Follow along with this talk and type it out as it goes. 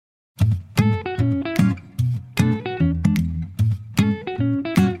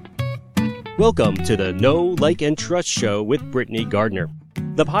Welcome to the Know, Like, and Trust Show with Brittany Gardner,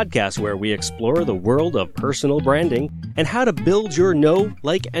 the podcast where we explore the world of personal branding and how to build your know,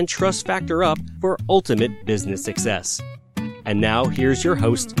 like, and trust factor up for ultimate business success. And now here's your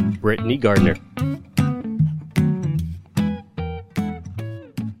host, Brittany Gardner.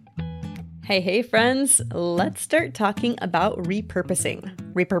 Hey friends, let's start talking about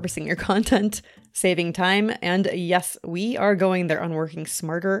repurposing your content, saving time, and yes, we are going there on working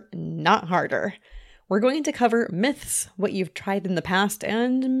smarter, not harder. We're going to cover myths, what you've tried in the past,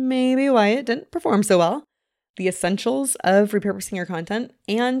 and maybe why it didn't perform so well, the essentials of repurposing your content,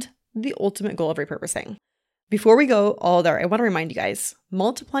 and the ultimate goal of repurposing. Before we go all there, I want to remind you guys,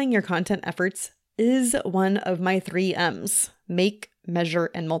 multiplying your content efforts is one of my 3 M's, make, measure,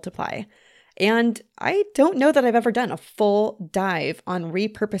 and multiply. And I don't know that I've ever done a full dive on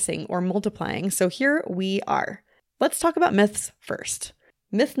repurposing or multiplying, so here we are. Let's talk about myths first.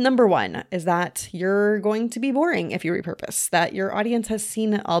 Myth number 1 is that you're going to be boring if you repurpose, that your audience has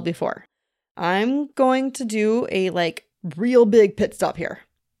seen it all before. I'm going to do a real big pit stop here.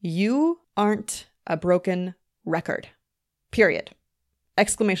 You aren't a broken record. Period.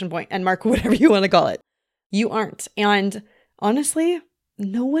 Exclamation point and mark, whatever you want to call it. You aren't. And honestly,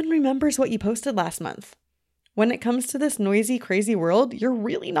 no one remembers what you posted last month. When it comes to this noisy, crazy world, you're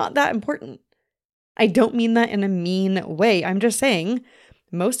really not that important. I don't mean that in a mean way. I'm just saying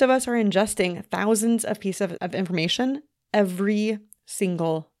most of us are ingesting thousands of pieces of information every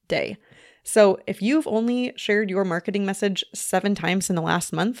single day. So if you've only shared your marketing message 7 times in the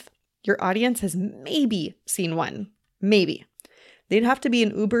last month, your audience has maybe seen one. Maybe. They'd have to be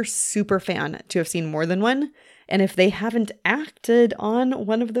an uber super fan to have seen more than one. And if they haven't acted on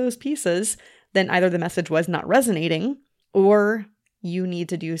one of those pieces, then either the message was not resonating or you need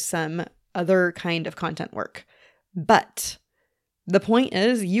to do some other kind of content work. But the point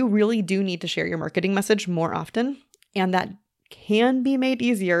is, you really do need to share your marketing message more often. And that can be made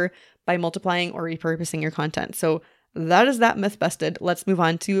easier by multiplying or repurposing your content. So that is that myth busted. Let's move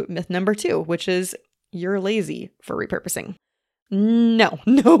on to myth number 2, which is you're lazy for repurposing. No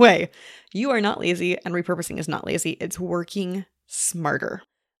way. You are not lazy, and repurposing is not lazy. It's working smarter.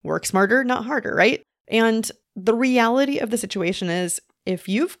 Work smarter, not harder, right? And the reality of the situation is, if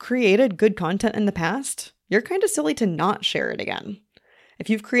you've created good content in the past, you're kind of silly to not share it again. If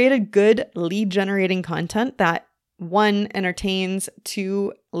you've created good lead-generating content that 1, entertains,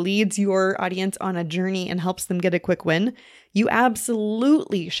 2, leads your audience on a journey and helps them get a quick win, you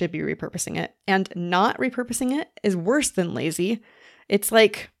absolutely should be repurposing it. And not repurposing it is worse than lazy. It's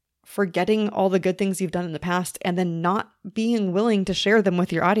like forgetting all the good things you've done in the past and then not being willing to share them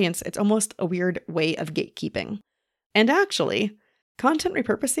with your audience. It's almost a weird way of gatekeeping. And actually, content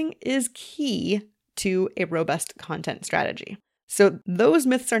repurposing is key to a robust content strategy. So those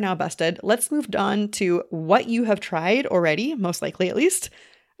myths are now busted. Let's move on to what you have tried already, most likely at least,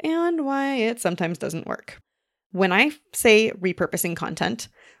 and why it sometimes doesn't work. When I say repurposing content,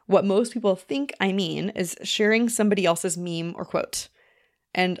 what most people think I mean is sharing somebody else's meme or quote.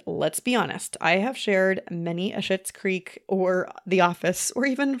 And let's be honest, I have shared many a Schitt's Creek or The Office or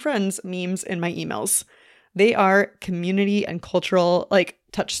even Friends memes in my emails. They are community and cultural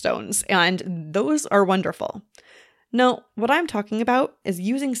touchstones, and those are wonderful. No, what I'm talking about is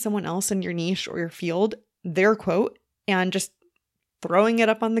using someone else in your niche or your field, their quote, and just throwing it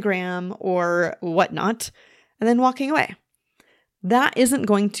up on the gram or whatnot, and then walking away. That isn't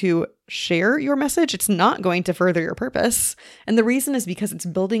going to share your message. It's not going to further your purpose. And the reason is because it's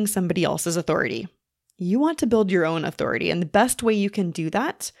building somebody else's authority. You want to build your own authority. And the best way you can do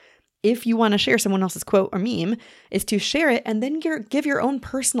that, if you want to share someone else's quote or meme, is to share it and then give your own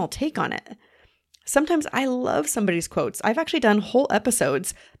personal take on it. Sometimes I love somebody's quotes. I've actually done whole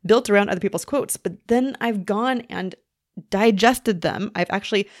episodes built around other people's quotes, but then I've gone and digested them. I've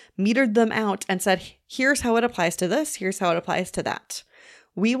actually metered them out and said, here's how it applies to this. Here's how it applies to that.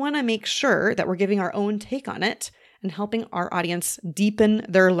 We want to make sure that we're giving our own take on it and helping our audience deepen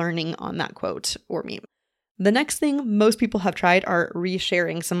their learning on that quote or meme. The next thing most people have tried are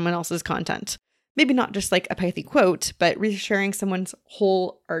resharing someone else's content. Maybe not just like a pithy quote, but resharing someone's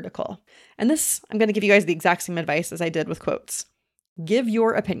whole article. And this, I'm going to give you guys the exact same advice as I did with quotes. Give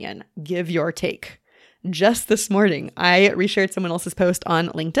your opinion. Give your take. Just this morning, I reshared someone else's post on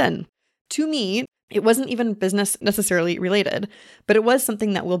LinkedIn. To me, it wasn't even business necessarily related, but it was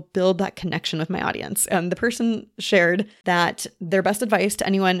something that will build that connection with my audience. And the person shared that their best advice to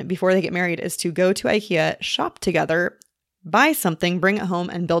anyone before they get married is to go to IKEA, shop together, buy something, bring it home,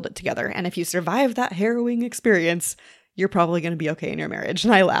 and build it together. And if you survive that harrowing experience, you're probably going to be okay in your marriage.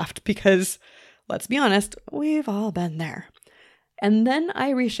 And I laughed because, let's be honest, we've all been there. And then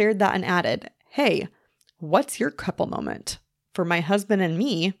I reshared that and added, hey, what's your couple moment? For my husband and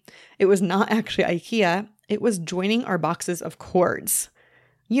me, it was not actually IKEA. It was joining our boxes of cords.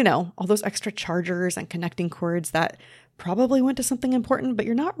 You know, all those extra chargers and connecting cords that probably went to something important, but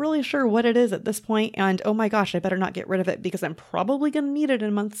you're not really sure what it is at this point. And oh my gosh, I better not get rid of it because I'm probably going to need it in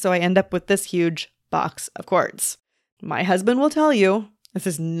a month. So I end up with this huge box of cords. My husband will tell you, this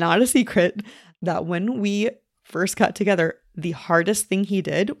is not a secret, that when we first got together, the hardest thing he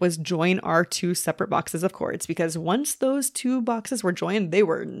did was join our two separate boxes of cords, because once those two boxes were joined, they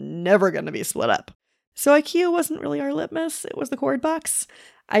were never going to be split up. So IKEA wasn't really our litmus, it was the cord box.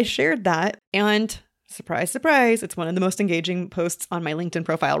 I shared that, and surprise, surprise, it's one of the most engaging posts on my LinkedIn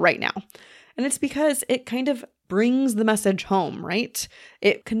profile right now. And it's because it kind of brings the message home, right?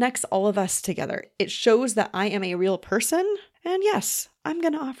 It connects all of us together. It shows that I am a real person. And yes, I'm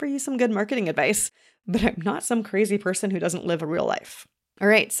going to offer you some good marketing advice, but I'm not some crazy person who doesn't live a real life. All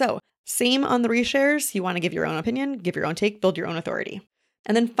right, so same on the reshares. You want to give your own opinion, give your own take, build your own authority.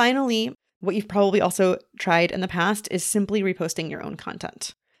 And then finally, what you've probably also tried in the past is simply reposting your own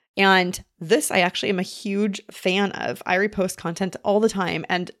content. And this I actually am a huge fan of. I repost content all the time,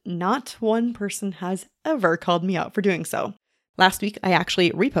 and not one person has ever called me out for doing so. Last week, I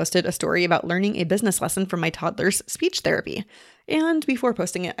actually reposted a story about learning a business lesson from my toddler's speech therapy. And before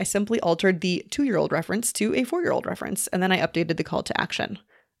posting it, I simply altered the 2-year-old reference to a 4-year-old reference, and then I updated the call to action.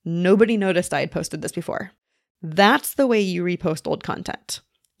 Nobody noticed I had posted this before. That's the way you repost old content.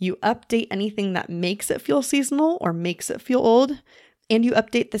 You update anything that makes it feel seasonal or makes it feel old, and you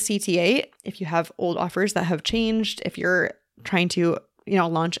update the CTA if you have old offers that have changed, if you're trying to,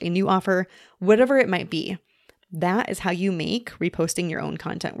 launch a new offer, whatever it might be. That is how you make reposting your own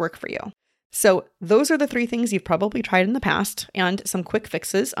content work for you. So those are the 3 things you've probably tried in the past and some quick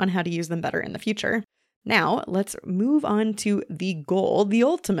fixes on how to use them better in the future. Now let's move on to the goal, the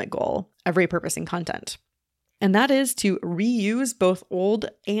ultimate goal of repurposing content. And that is to reuse both old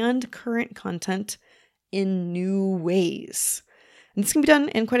and current content in new ways. And this can be done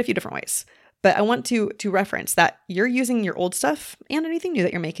in quite a few different ways. But I want to reference that you're using your old stuff and anything new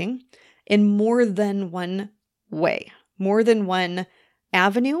that you're making in more than one way, more than one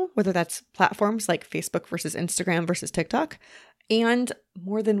avenue, whether that's platforms like Facebook versus Instagram versus TikTok, and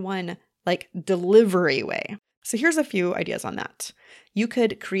more than one delivery way. So here's a few ideas on that. You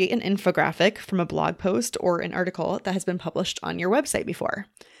could create an infographic from a blog post or an article that has been published on your website before.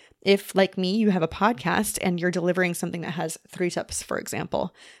 If, like me, you have a podcast and you're delivering something that has 3 tips, for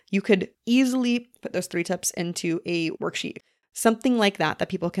example, you could easily put those 3 tips into a worksheet, something like that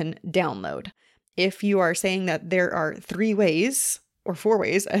people can download. If you are saying that there are 3 ways or 4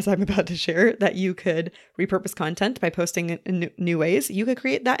 ways, as I'm about to share, that you could repurpose content by posting in new ways, you could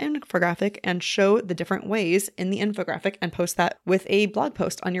create that infographic and show the different ways in the infographic and post that with a blog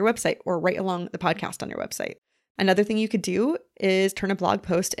post on your website or right along the podcast on your website. Another thing you could do is turn a blog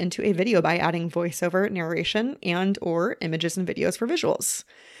post into a video by adding voiceover narration and or images and videos for visuals.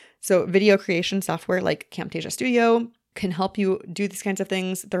 So video creation software like Camtasia Studio can help you do these kinds of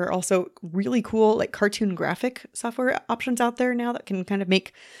things. There are also really cool cartoon graphic software options out there now that can kind of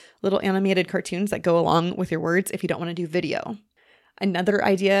make little animated cartoons that go along with your words if you don't want to do video. Another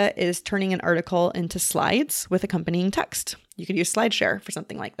idea is turning an article into slides with accompanying text. You could use SlideShare for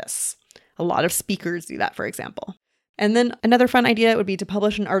something like this. A lot of speakers do that, for example. And then another fun idea would be to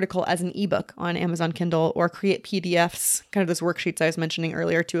publish an article as an ebook on Amazon Kindle or create PDFs, kind of those worksheets I was mentioning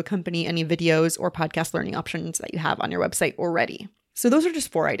earlier, to accompany any videos or podcast learning options that you have on your website already. So those are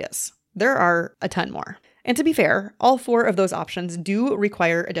just 4 ideas. There are a ton more. And to be fair, all 4 of those options do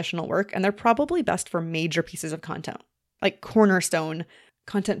require additional work, and they're probably best for major pieces of content, like cornerstone,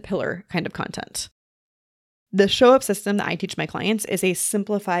 content pillar kind of content. The show up system that I teach my clients is a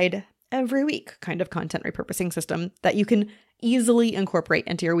simplified every week kind of content repurposing system that you can easily incorporate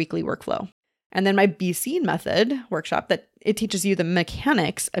into your weekly workflow. And then my BC method workshop, that it teaches you the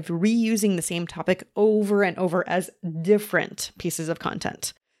mechanics of reusing the same topic over and over as different pieces of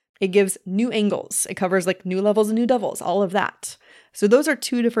content. It gives new angles. It covers new levels and new devils, all of that. So those are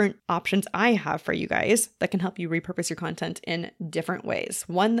 2 different options I have for you guys that can help you repurpose your content in different ways.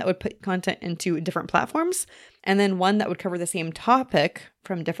 One that would put content into different platforms, and then one that would cover the same topic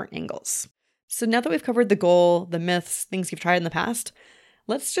from different angles. So now that we've covered the goal, the myths, things you've tried in the past,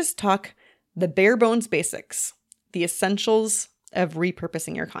 let's just talk the bare bones basics, the essentials of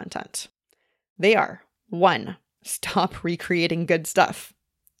repurposing your content. They are: 1, stop recreating good stuff.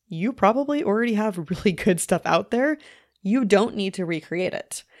 You probably already have really good stuff out there. You don't need to recreate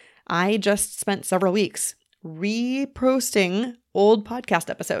it. I just spent several weeks reposting old podcast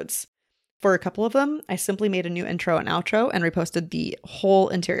episodes. For a couple of them, I simply made a new intro and outro and reposted the whole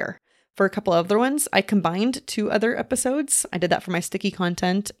interior. For a couple of other ones, I combined 2 other episodes. I did that for my sticky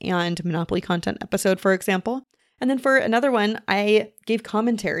content and Monopoly content episode, for example. And then for another one, I gave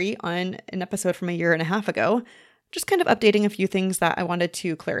commentary on an episode from a year and a half ago, just kind of updating a few things that I wanted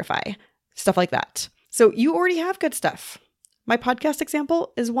to clarify, stuff like that. So you already have good stuff. My podcast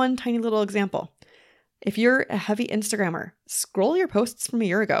example is one tiny little example. If you're a heavy Instagrammer, scroll your posts from a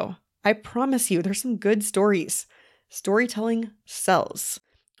year ago. I promise you, there's some good stories. Storytelling sells.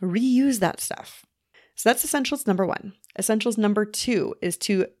 Reuse that stuff. So that's essentials number 1. Essentials number 2 is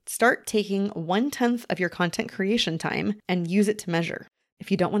to start taking 1/10 of your content creation time and use it to measure. If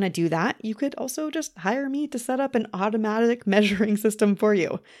you don't want to do that, you could also just hire me to set up an automatic measuring system for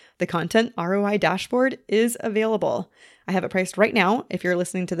you. The content ROI dashboard is available. I have it priced right now, if you're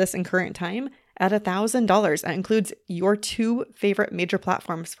listening to this in current time, at $1,000. That includes your 2 favorite major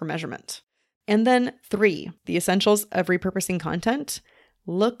platforms for measurement. And then 3, the essentials of repurposing content.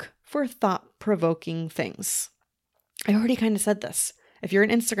 Look for thought-provoking things. I already kind of said this. If you're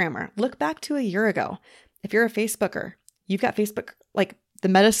an Instagrammer, look back to a year ago. If you're a Facebooker, you've got Facebook, like the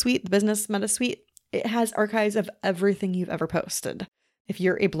Meta Suite, the business Meta Suite, it has archives of everything you've ever posted. If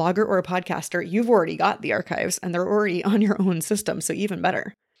you're a blogger or a podcaster, you've already got the archives and they're already on your own system, so even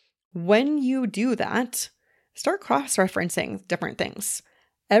better. When you do that, start cross-referencing different things.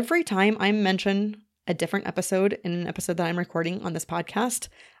 Every time I mention a different episode in an episode that I'm recording on this podcast,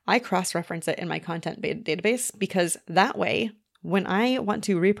 I cross-reference it in my content database because that way, when I want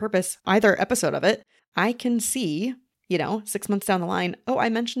to repurpose either episode of it, I can see, 6 months down the line, oh, I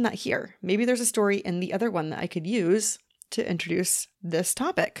mentioned that here. Maybe there's a story in the other one that I could use to introduce this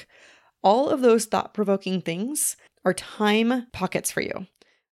topic. All of those thought-provoking things are time pockets for you.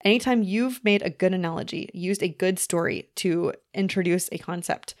 Anytime you've made a good analogy, used a good story to introduce a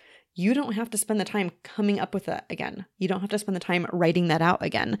concept, you don't have to spend the time coming up with that again. You don't have to spend the time writing that out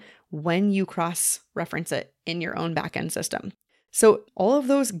again when you cross-reference it in your own backend system. So all of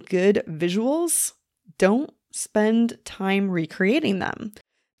those good visuals, don't spend time recreating them.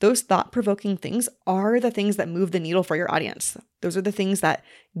 Those thought-provoking things are the things that move the needle for your audience. Those are the things that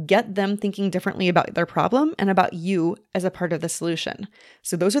get them thinking differently about their problem and about you as a part of the solution.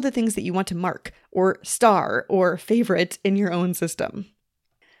 So those are the things that you want to mark or star or favorite in your own system.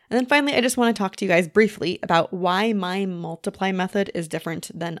 And then finally, I just want to talk to you guys briefly about why my multiply method is different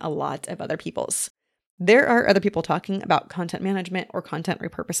than a lot of other people's. There are other people talking about content management or content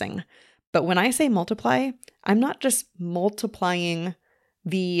repurposing. But when I say multiply, I'm not just multiplying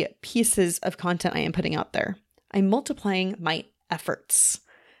the pieces of content I am putting out there. I'm multiplying my efforts.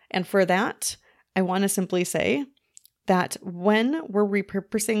 And for that, I want to simply say that when we're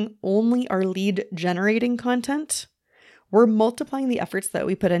repurposing only our lead generating content, we're multiplying the efforts that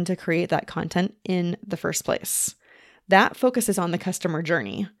we put in to create that content in the first place. That focuses on the customer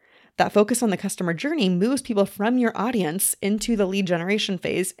journey. That focus on the customer journey moves people from your audience into the lead generation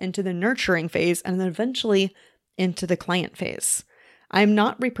phase, into the nurturing phase, and then eventually into the client phase. I'm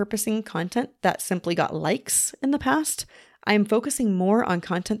not repurposing content that simply got likes in the past. I'm focusing more on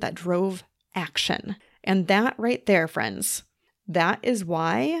content that drove action. And that right there, friends, that is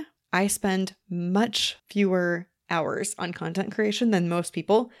why I spend much fewer hours on content creation than most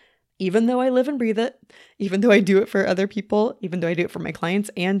people, even though I live and breathe it, even though I do it for other people, even though I do it for my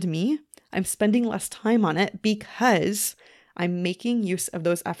clients and me. I'm spending less time on it because I'm making use of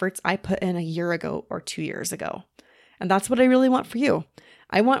those efforts I put in a year ago or 2 years ago. And that's what I really want for you.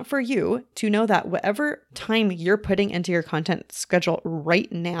 I want for you to know that whatever time you're putting into your content schedule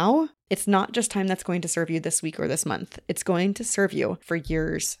right now, it's not just time that's going to serve you this week or this month. It's going to serve you for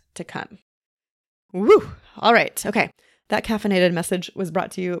years to come. Woo! All right. Okay. That caffeinated message was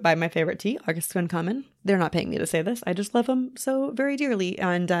brought to you by my favorite tea, August Uncommon. They're not paying me to say this. I just love them so very dearly.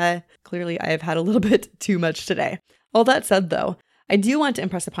 And clearly I've had a little bit too much today. All that said, though, I do want to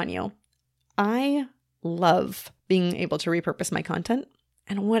impress upon you. I love being able to repurpose my content.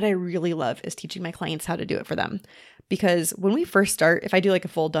 And what I really love is teaching my clients how to do it for them. Because when we first start, if I do like a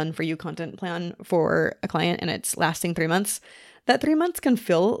full done for you content plan for a client and it's lasting 3 months, that 3 months can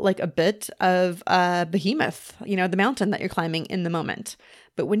feel like a bit of a behemoth, the mountain that you're climbing in the moment.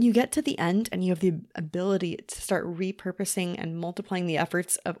 But when you get to the end and you have the ability to start repurposing and multiplying the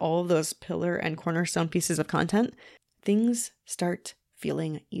efforts of all of those pillar and cornerstone pieces of content, things start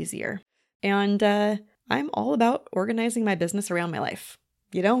feeling easier. And I'm all about organizing my business around my life.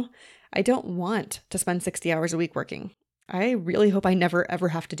 I don't want to spend 60 hours a week working. I really hope I never, ever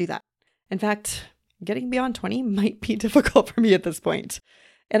have to do that. In fact, getting beyond 20 might be difficult for me at this point.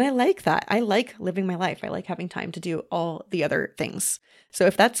 And I like that. I like living my life. I like having time to do all the other things. So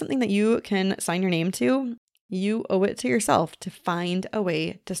if that's something that you can sign your name to, you owe it to yourself to find a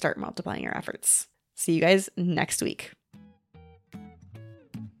way to start multiplying your efforts. See you guys next week.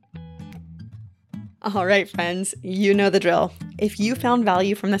 All right, friends, you know the drill. If you found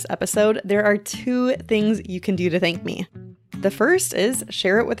value from this episode, there are 2 things you can do to thank me. The first is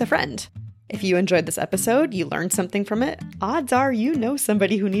share it with a friend. If you enjoyed this episode, you learned something from it, odds are you know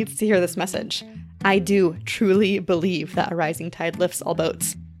somebody who needs to hear this message. I do truly believe that a rising tide lifts all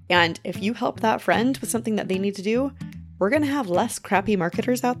boats. And if you help that friend with something that they need to do, we're going to have less crappy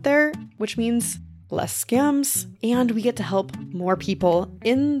marketers out there, which means less scams, and we get to help more people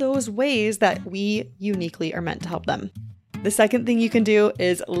in those ways that we uniquely are meant to help them. The second thing you can do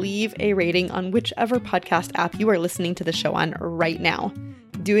is leave a rating on whichever podcast app you are listening to the show on right now.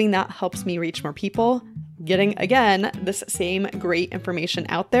 Doing that helps me reach more people, getting, again, this same great information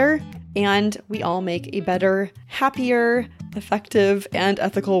out there, and we all make a better, happier, effective, and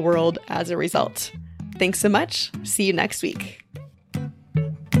ethical world as a result. Thanks so much. See you next week.